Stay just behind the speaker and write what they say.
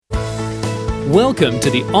Welcome to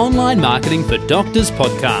the Online Marketing for Doctors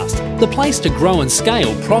podcast, the place to grow and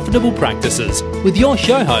scale profitable practices with your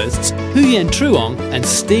show hosts, Huyen Truong and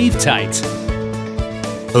Steve Tate.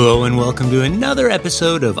 Hello and welcome to another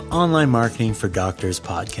episode of Online Marketing for Doctors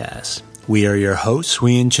podcast. We are your hosts,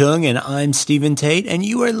 Huyen Truong, and I'm Stephen Tate, and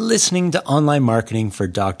you are listening to Online Marketing for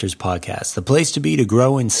Doctors podcast, the place to be to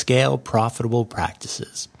grow and scale profitable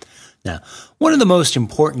practices. Now, one of the most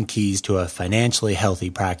important keys to a financially healthy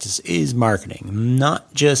practice is marketing.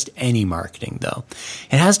 Not just any marketing, though.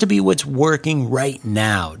 It has to be what's working right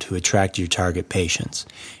now to attract your target patients.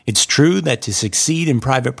 It's true that to succeed in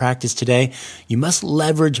private practice today, you must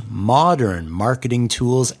leverage modern marketing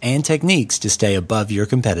tools and techniques to stay above your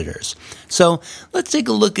competitors. So, let's take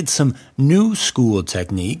a look at some new school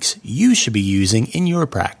techniques you should be using in your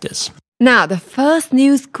practice. Now, the first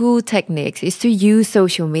new school technique is to use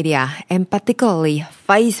social media, and particularly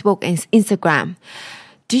Facebook and Instagram.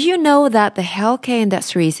 Do you know that the healthcare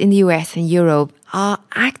industries in the US and Europe are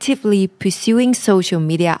actively pursuing social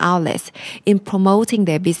media outlets in promoting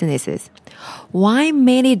their businesses? While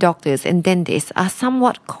many doctors and dentists are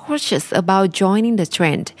somewhat cautious about joining the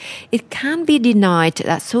trend, it can't be denied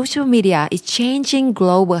that social media is changing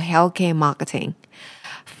global healthcare marketing.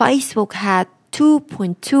 Facebook had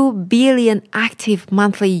 2.2 billion active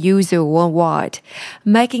monthly users worldwide,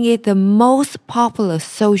 making it the most popular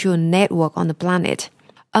social network on the planet.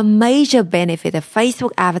 A major benefit of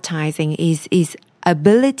Facebook advertising is its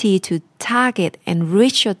ability to target and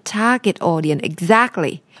reach your target audience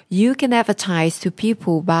exactly. You can advertise to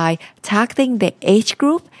people by targeting their age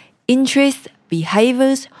group, interests,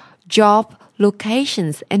 behaviors, job,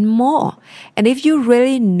 locations, and more. And if you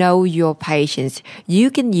really know your patients,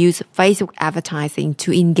 you can use Facebook advertising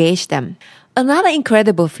to engage them. Another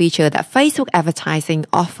incredible feature that Facebook advertising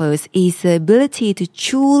offers is the ability to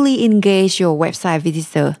truly engage your website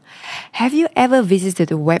visitor. Have you ever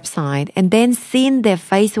visited a website and then seen their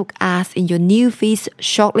Facebook ads in your new feeds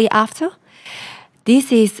shortly after?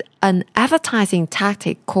 This is an advertising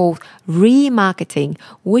tactic called remarketing,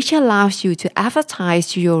 which allows you to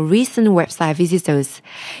advertise to your recent website visitors.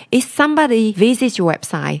 If somebody visits your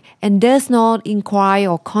website and does not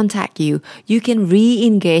inquire or contact you, you can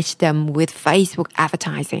re-engage them with Facebook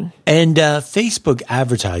advertising. And Facebook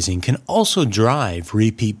advertising can also drive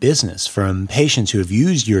repeat business from patients who have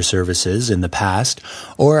used your services in the past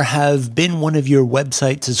or have been one of your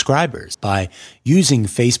website subscribers. By using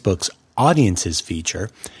Facebook's Audiences feature,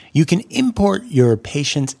 you can import your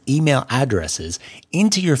patients' email addresses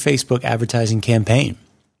into your Facebook advertising campaign.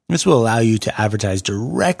 This will allow you to advertise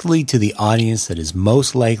directly to the audience that is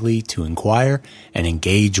most likely to inquire and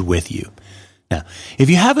engage with you. Now, if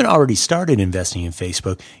you haven't already started investing in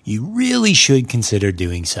Facebook, you really should consider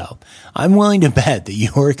doing so. I'm willing to bet that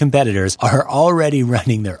your competitors are already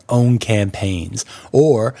running their own campaigns,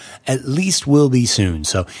 or at least will be soon.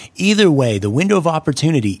 So either way, the window of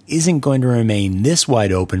opportunity isn't going to remain this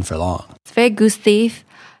wide open for long. Very good, Steve.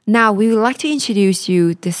 Now, we would like to introduce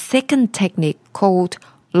you the second technique called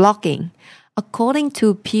blogging. According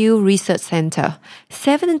to Pew Research Center,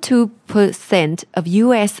 72% of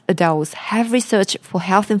U.S. adults have researched for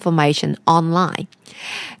health information online.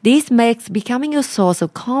 This makes becoming a source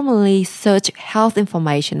of commonly searched health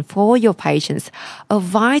information for your patients a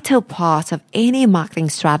vital part of any marketing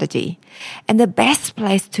strategy. And the best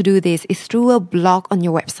place to do this is through a blog on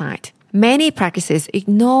your website. Many practices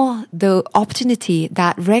ignore the opportunity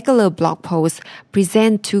that regular blog posts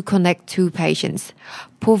present to connect to patients,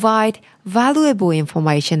 provide valuable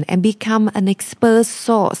information, and become an expert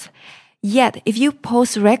source. Yet, if you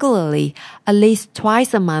post regularly, at least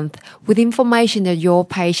twice a month, with information that your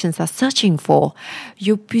patients are searching for,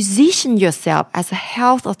 you position yourself as a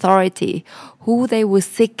health authority who they will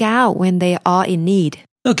seek out when they are in need.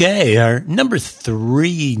 Okay, our number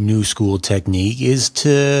 3 new school technique is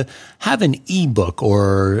to have an ebook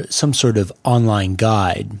or some sort of online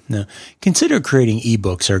guide. Now, consider creating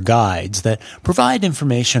ebooks or guides that provide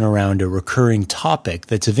information around a recurring topic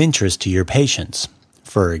that's of interest to your patients.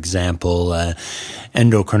 For example, an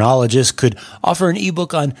endocrinologist could offer an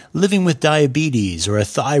ebook on living with diabetes or a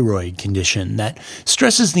thyroid condition that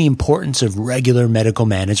stresses the importance of regular medical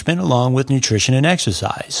management along with nutrition and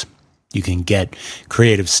exercise. You can get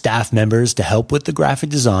creative staff members to help with the graphic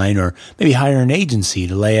design or maybe hire an agency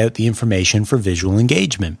to lay out the information for visual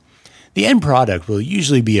engagement. The end product will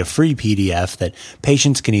usually be a free PDF that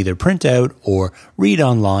patients can either print out or read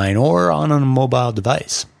online or on a mobile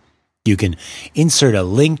device. You can insert a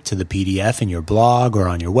link to the PDF in your blog or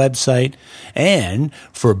on your website. And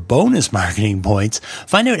for bonus marketing points,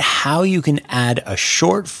 find out how you can add a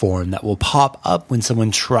short form that will pop up when someone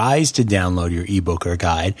tries to download your ebook or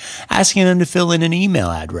guide, asking them to fill in an email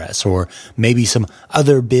address or maybe some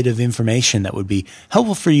other bit of information that would be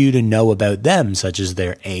helpful for you to know about them, such as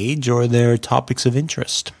their age or their topics of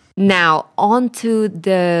interest. Now, on to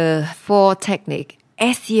the fourth technique.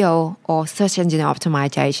 SEO or search engine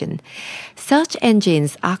optimization. Search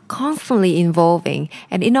engines are constantly evolving,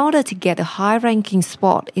 and in order to get a high ranking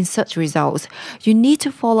spot in search results, you need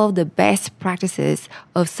to follow the best practices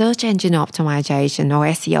of search engine optimization or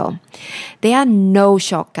SEO. There are no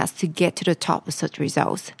shortcuts to get to the top of search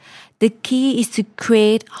results. The key is to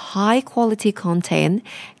create high quality content,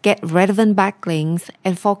 get relevant backlinks,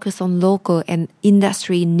 and focus on local and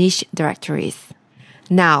industry niche directories.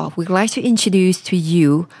 Now, we'd like to introduce to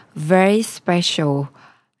you very special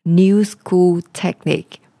new school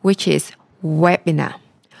technique, which is webinar.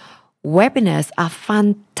 Webinars are a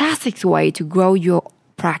fantastic way to grow your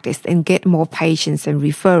practice and get more patients and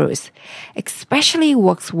referrals. Especially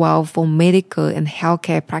works well for medical and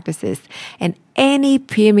healthcare practices and any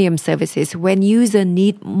premium services when users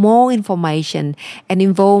need more information and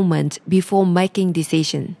involvement before making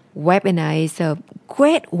decisions. Webinar is a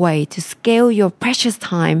great way to scale your precious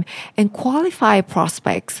time and qualify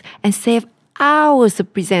prospects and save hours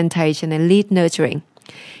of presentation and lead nurturing.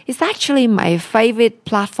 It's actually my favorite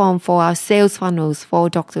platform for our sales funnels for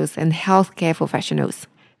doctors and healthcare professionals.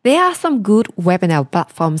 There are some good webinar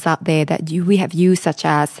platforms out there that we have used, such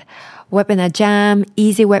as Webinar Jam,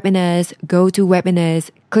 Easy Webinars,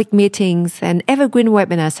 GoToWebinars, Click Meetings, and evergreen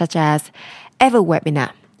webinars such as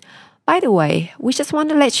EverWebinar. By the way, we just want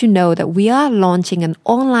to let you know that we are launching an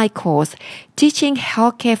online course teaching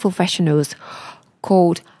healthcare professionals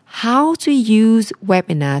called How to Use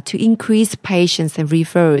Webinar to Increase Patients and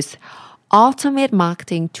Referrals, Automate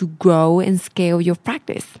Marketing to Grow and Scale Your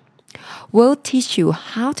Practice. We'll teach you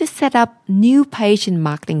how to set up new patient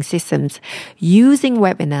marketing systems using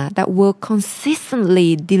webinar that will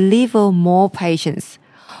consistently deliver more patients.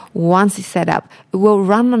 Once it's set up, it will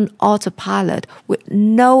run on autopilot with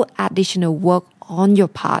no additional work on your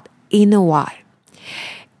part in a while.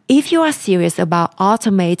 If you are serious about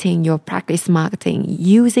automating your practice marketing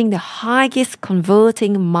using the highest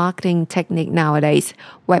converting marketing technique nowadays,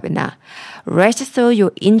 webinar, register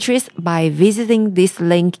your interest by visiting this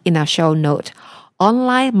link in our show note,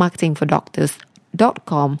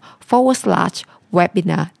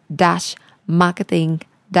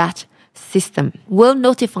 onlinemarketingfordoctors.com/webinar-marketing-system. We'll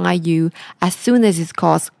notify you as soon as this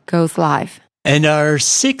course goes live. And our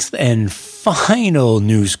sixth and final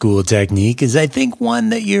new school technique is, I think, one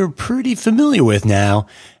that you're pretty familiar with now,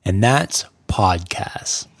 and that's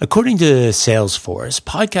podcasts. According to Salesforce,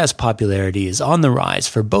 podcast popularity is on the rise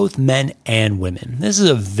for both men and women. This is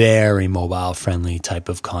a very mobile-friendly type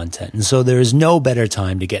of content, and so there is no better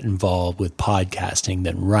time to get involved with podcasting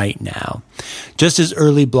than right now. Just as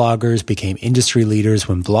early bloggers became industry leaders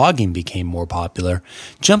when blogging became more popular,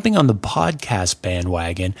 jumping on the podcast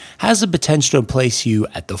bandwagon has the potential to place you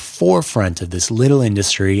at the forefront of this little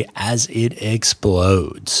industry as it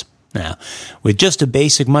explodes. Now, with just a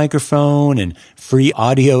basic microphone and free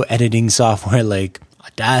audio editing software like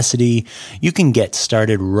Audacity, you can get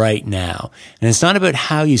started right now. And it's not about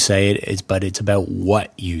how you say it, but it's about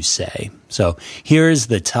what you say. So here's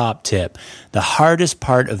the top tip. The hardest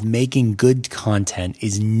part of making good content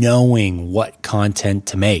is knowing what content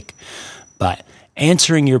to make. But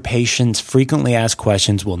answering your patients' frequently asked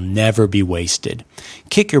questions will never be wasted.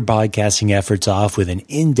 Kick your podcasting efforts off with an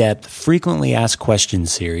in-depth, frequently asked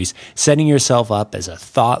questions series, setting yourself up as a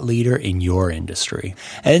thought leader in your industry.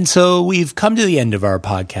 And so we've come to the end of our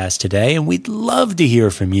podcast today, and we'd love to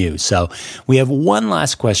hear from you. So we have one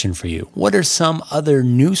last question for you. What are some other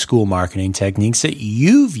new school marketing techniques that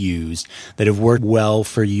you've used that have worked well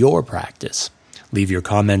for your practice? Leave your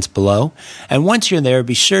comments below. And once you're there,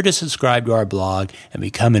 be sure to subscribe to our blog and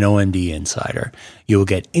become an OMD Insider. You will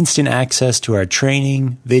get instant access to our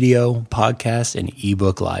training, video, podcast, and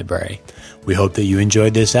ebook library. We hope that you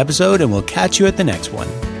enjoyed this episode, and we'll catch you at the next one.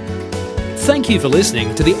 Thank you for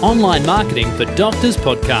listening to the Online Marketing for Doctors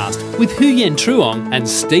podcast with Huyen Truong and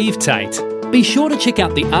Steve Tate. Be sure to check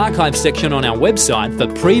out the archive section on our website for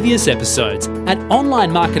previous episodes at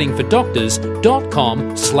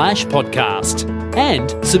onlinemarketingfordoctors.com/podcast.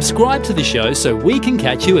 And subscribe to the show so we can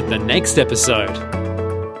catch you at the next episode.